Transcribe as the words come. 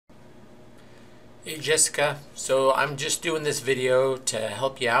Hey Jessica, so I'm just doing this video to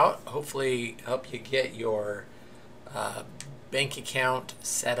help you out, hopefully help you get your uh, bank account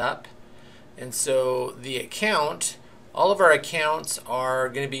set up. And so the account, all of our accounts are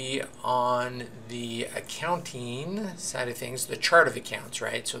going to be on the accounting side of things, the chart of accounts,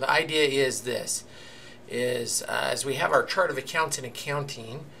 right? So the idea is this, as we have our chart of accounts in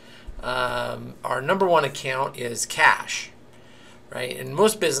accounting, our number one account is cash. Right? And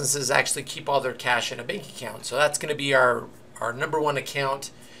most businesses actually keep all their cash in a bank account. So that's going to be our number one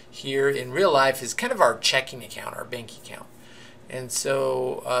account here in real life is kind of our checking account, our bank account. And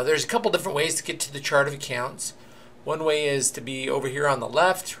so there's a couple different ways to get to the chart of accounts. One way is to be over here on the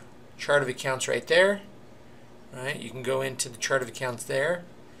left, chart of accounts right there. Right? You can go into the chart of accounts there.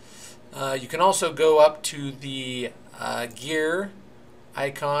 You can also go up to the gear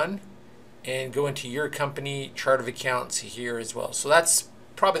icon and go into your company chart of accounts here as well. So that's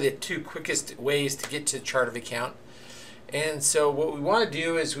probably the two quickest ways to get to the chart of account. And so what we want to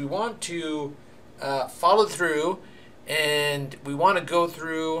do is we want to follow through, and we want to go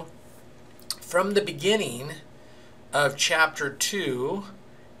through from the beginning of chapter 2,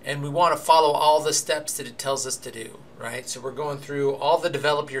 and we want to follow all the steps that it tells us to do, right? So we're going through all the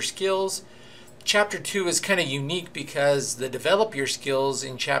develop your skills. Chapter 2 is kind of unique because the develop your skills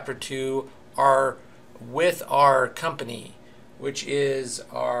in chapter 2 are with our company, which is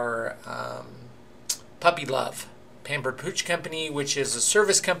our Puppy Love Pampered Pooch Company, which is a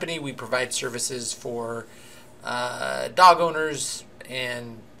service company. We provide services for dog owners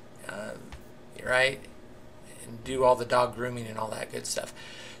and right, and do all the dog grooming and all that good stuff.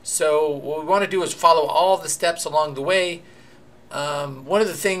 So what we want to do is follow all the steps along the way. One of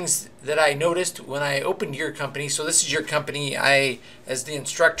the things that I noticed when I opened your company, so this is your company, as the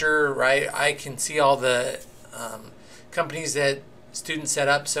instructor, right, I can see all the companies that students set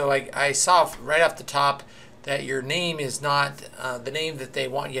up. So I saw right off the top that your name is not the name that they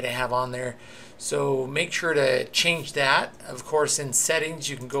want you to have on there. So make sure to change that. Of course, in settings,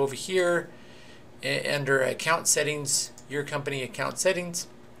 you can go over here under account settings, your company account settings,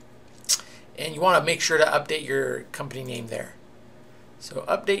 and you want to make sure to update your company name there. So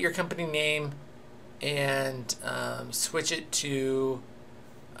update your company name and switch it to,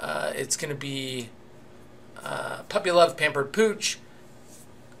 it's going to be Puppy Love Pampered Pooch,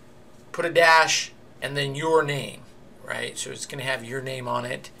 put a dash, and then your name, right? So it's going to have your name on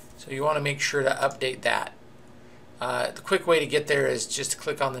it. So you want to make sure to update that. The quick way to get there is just to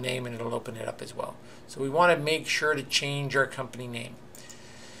click on the name and it'll open it up as well. So we want to make sure to change our company name.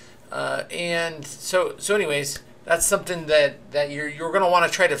 And so anyways, that's something that you're going to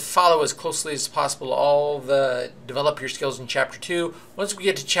want to try to follow as closely as possible, all the develop your skills in chapter 2. Once we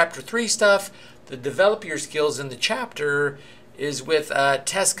get to chapter 3 stuff, the develop your skills in the chapter is with a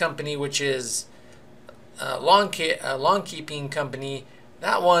test company, which is a lawn keeping company.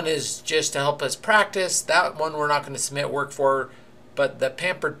 That one is just to help us practice. That one we're not going to submit work for. But the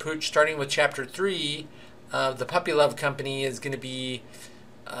Pampered Pooch, starting with chapter 3, the Puppy Love Company is going to be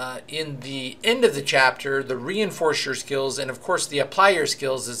in the end of the chapter, the reinforce your skills, and of course the apply your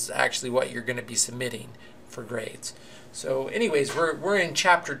skills is actually what you're going to be submitting for grades. So anyways, we're in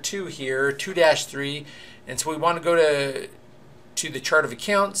chapter 2 here, 2-3, and so we want to go to the chart of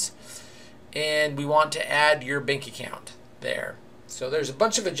accounts, and we want to add your bank account there. So there's a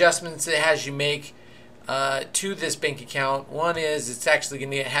bunch of adjustments it has you make to this bank account. One is it's actually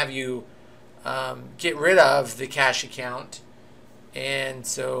going to have you get rid of the cash account and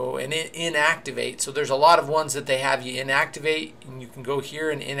inactivate. So there's a lot of ones that they have you inactivate, and you can go here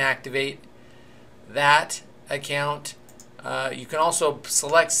and inactivate that account. You can also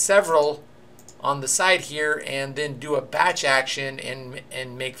select several on the side here and then do a batch action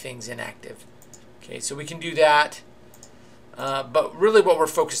and make things inactive. Okay, so we can do that. But really what we're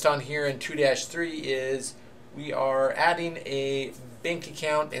focused on here in 2-3 is we are adding a bank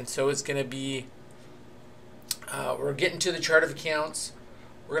account, and so it's going to be we're getting to the chart of accounts.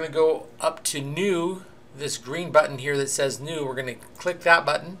 We're going to go up to new, this green button here that says new. We're going to click that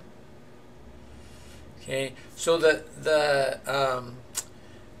button. Okay, so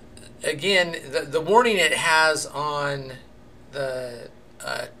again, the warning it has on the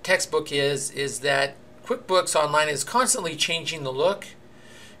textbook is that QuickBooks Online is constantly changing the look.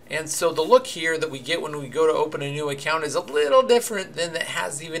 And so the look here that we get when we go to open a new account is a little different than it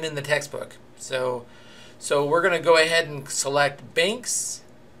has even in the textbook. So we're going to go ahead and select banks,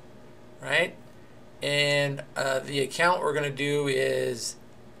 right? And the account we're going to do is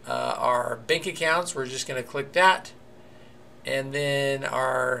our bank accounts. We're just going to click that. And then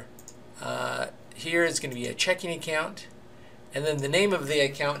our here is going to be a checking account. And then the name of the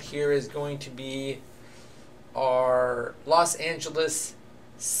account here is going to be our Los Angeles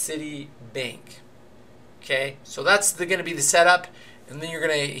City Bank. Okay, so that's going to be the setup, and then you're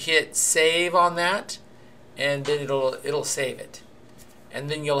going to hit save on that, and then it'll save it, and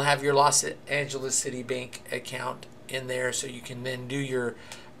then you'll have your Los Angeles City Bank account in there, so you can then do your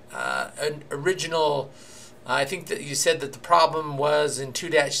original. I think that you said that the problem was in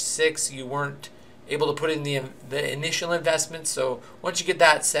 2-6 you weren't able to put in the initial investment. So once you get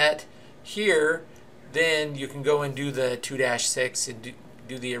that set here, then you can go and do the 2-6 and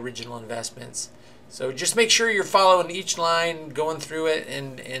do the original investments. So just make sure you're following each line, going through it,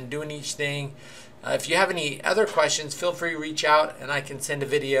 and doing each thing. If you have any other questions, feel free to reach out and I can send a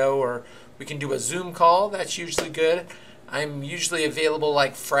video, or we can do a Zoom call. That's usually good. I'm usually available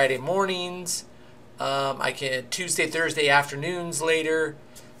like Friday mornings. I can Tuesday, Thursday afternoons later.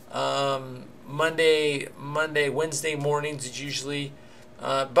 Monday, Wednesday mornings is usually.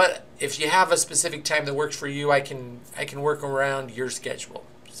 But if you have a specific time that works for you, I can work around your schedule.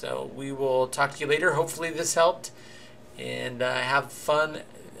 So we will talk to you later. Hopefully this helped, and have fun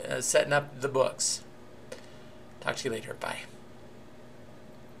setting up the books. Talk to you later. Bye.